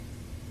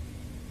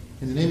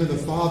In the name of the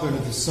Father, and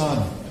of the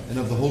Son, and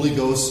of the Holy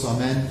Ghost.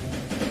 Amen.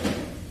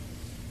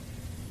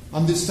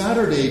 On this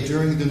Saturday,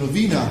 during the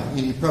novena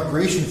in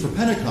preparation for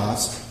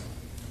Pentecost,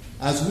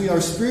 as we are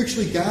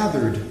spiritually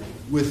gathered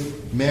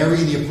with Mary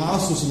and the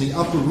apostles in the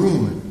upper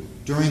room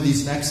during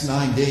these next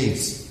 9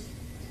 days,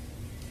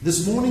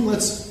 this morning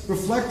let's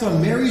reflect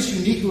on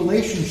Mary's unique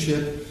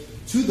relationship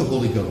to the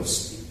Holy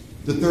Ghost,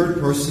 the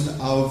third person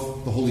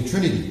of the Holy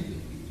Trinity.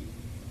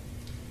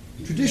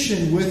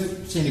 Tradition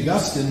with St.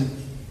 Augustine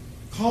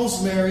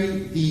calls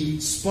Mary the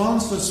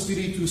Sponsa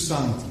Spiritus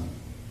Sancti.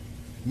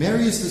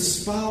 Mary is the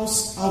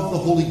spouse of the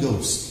Holy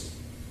Ghost.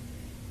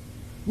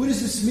 What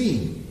does this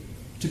mean,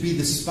 to be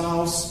the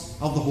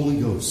spouse of the Holy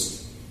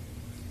Ghost?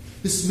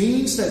 This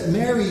means that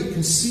Mary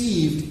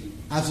conceived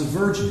as a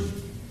virgin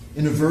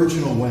in a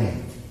virginal way.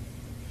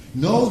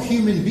 No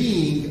human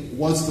being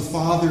was the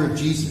father of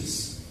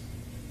Jesus,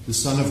 the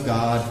Son of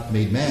God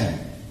made man.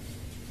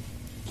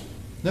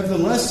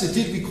 Nevertheless, it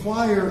did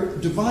require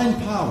divine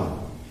power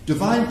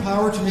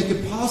to make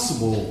it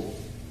possible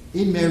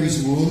in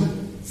Mary's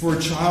womb for a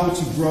child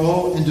to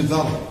grow and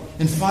develop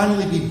and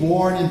finally be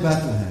born in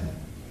Bethlehem.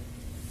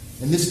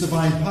 And this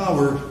divine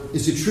power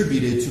is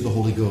attributed to the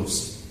Holy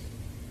Ghost.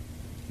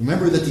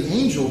 Remember that the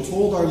angel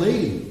told Our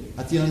Lady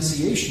at the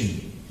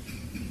Annunciation,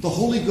 "The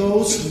Holy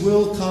Ghost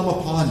will come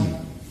upon you."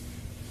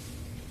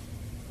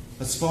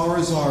 As far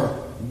as our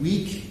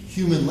weak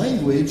human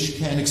language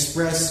can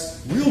express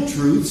real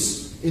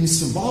truths in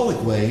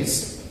symbolic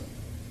ways,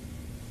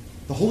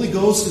 the Holy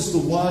Ghost is the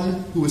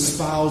one who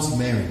espoused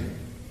Mary.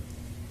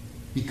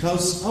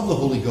 Because of the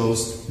Holy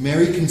Ghost,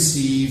 Mary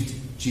conceived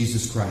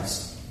Jesus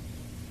Christ.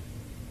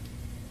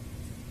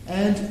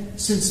 And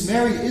since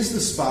Mary is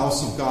the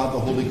spouse of God, the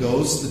Holy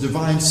Ghost, the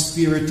divine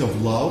spirit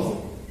of love,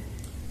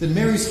 then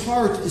Mary's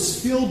heart is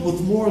filled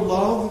with more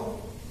love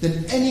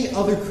than any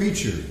other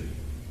creature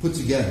put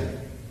together.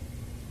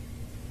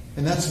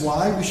 And that's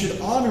why we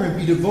should honor and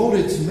be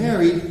devoted to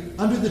Mary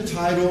under the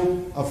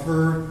title of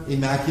her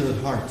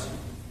Immaculate Heart,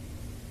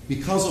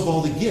 because of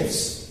all the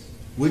gifts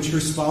which her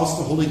spouse,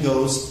 the Holy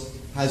Ghost,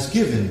 has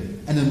given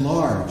and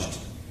enlarged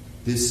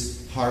this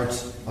heart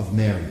of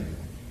Mary.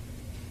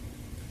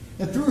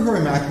 And through her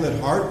Immaculate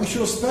Heart, we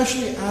should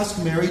especially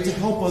ask Mary to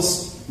help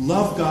us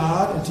love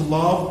God and to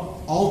love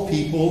all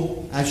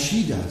people as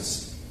she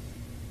does.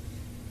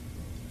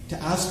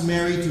 To ask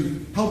Mary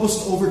to help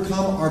us to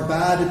overcome our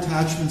bad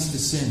attachments to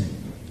sin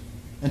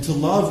and to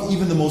love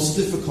even the most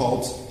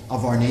difficult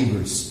of our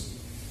neighbors.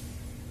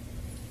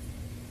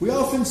 We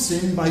often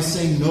sin by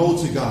saying no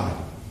to God,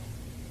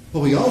 but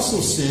we also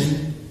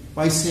sin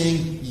by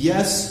saying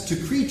yes to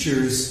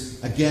creatures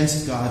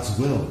against God's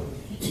will.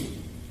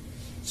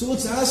 So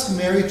let's ask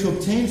Mary to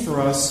obtain for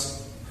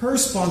us her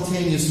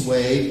spontaneous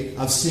way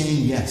of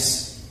saying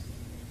yes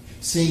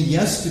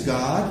to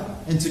God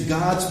and to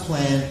God's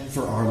plan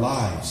for our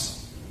lives,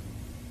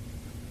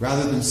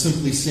 rather than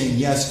simply saying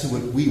yes to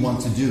what we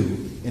want to do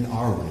in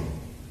our way.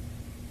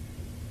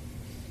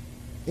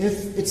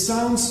 If it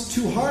sounds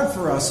too hard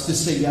for us to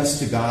say yes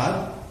to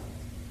God,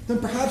 then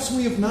perhaps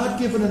we have not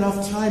given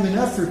enough time and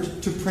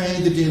effort to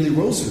praying the daily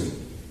rosary.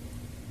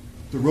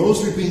 The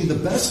rosary being the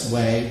best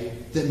way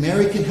that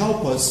Mary can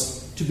help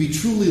us to be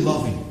truly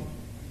loving,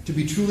 to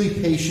be truly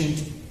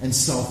patient and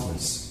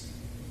selfless.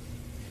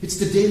 It's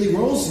the daily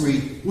rosary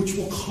which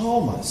will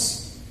calm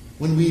us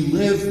when those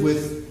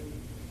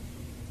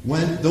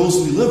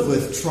we live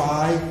with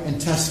try and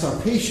test our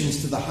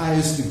patience to the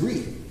highest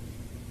degree.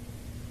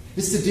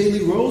 It's the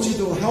daily rosary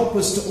that will help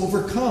us to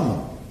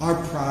overcome our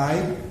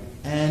pride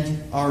and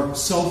our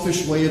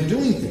selfish way of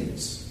doing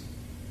things,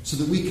 so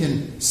that we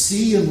can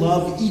see and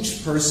love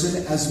each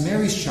person as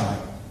Mary's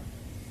child,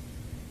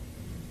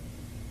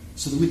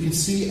 so that we can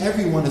see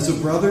everyone as a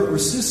brother or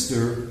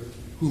sister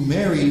who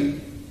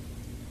Mary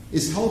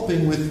is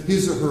helping with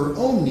his or her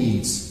own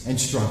needs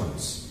and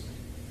struggles.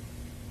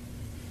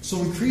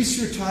 So increase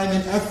your time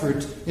and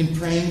effort in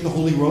praying the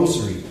Holy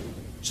Rosary,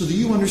 so that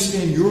you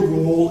understand your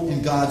role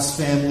in God's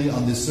family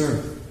on this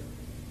earth,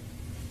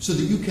 so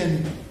that you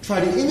can try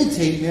to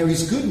imitate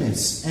Mary's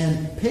goodness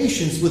and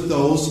patience with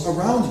those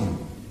around you.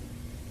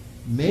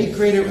 Make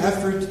greater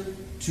effort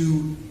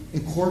to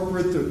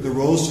incorporate the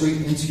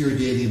rosary into your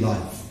daily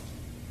life.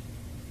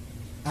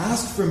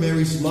 Ask for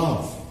Mary's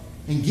love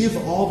and give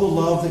all the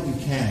love that you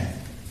can.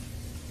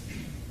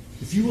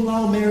 If you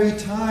allow Mary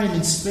time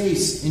and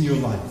space in your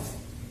life,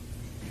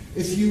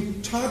 if you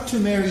talk to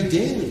Mary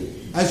daily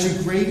as your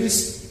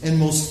greatest and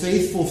most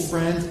faithful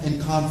friend and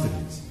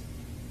confidant,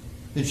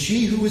 then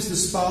she who is the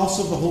spouse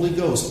of the Holy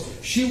Ghost,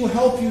 she will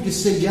help you to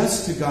say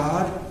yes to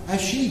God as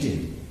she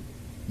did.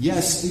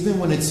 Yes, even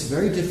when it's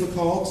very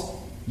difficult.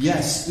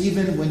 Yes,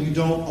 even when you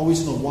don't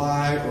always know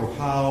why or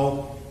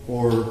how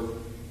or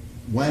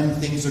when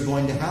things are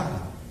going to happen.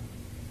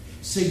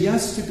 Say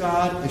yes to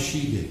God as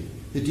she did.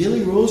 The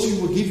daily rosary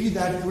will give you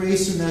that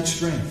grace and that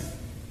strength,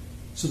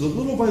 so that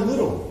little by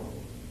little,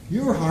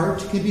 your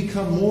heart can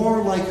become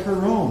more like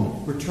her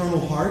own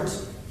maternal heart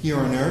here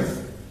on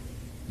earth,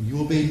 and you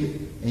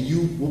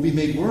will be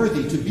made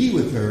worthy to be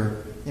with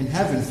her in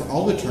heaven for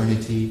all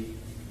eternity.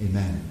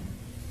 Amen.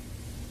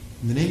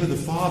 In the name of the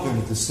Father, and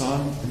of the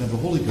Son, and of the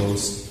Holy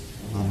Ghost.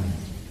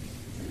 Amen.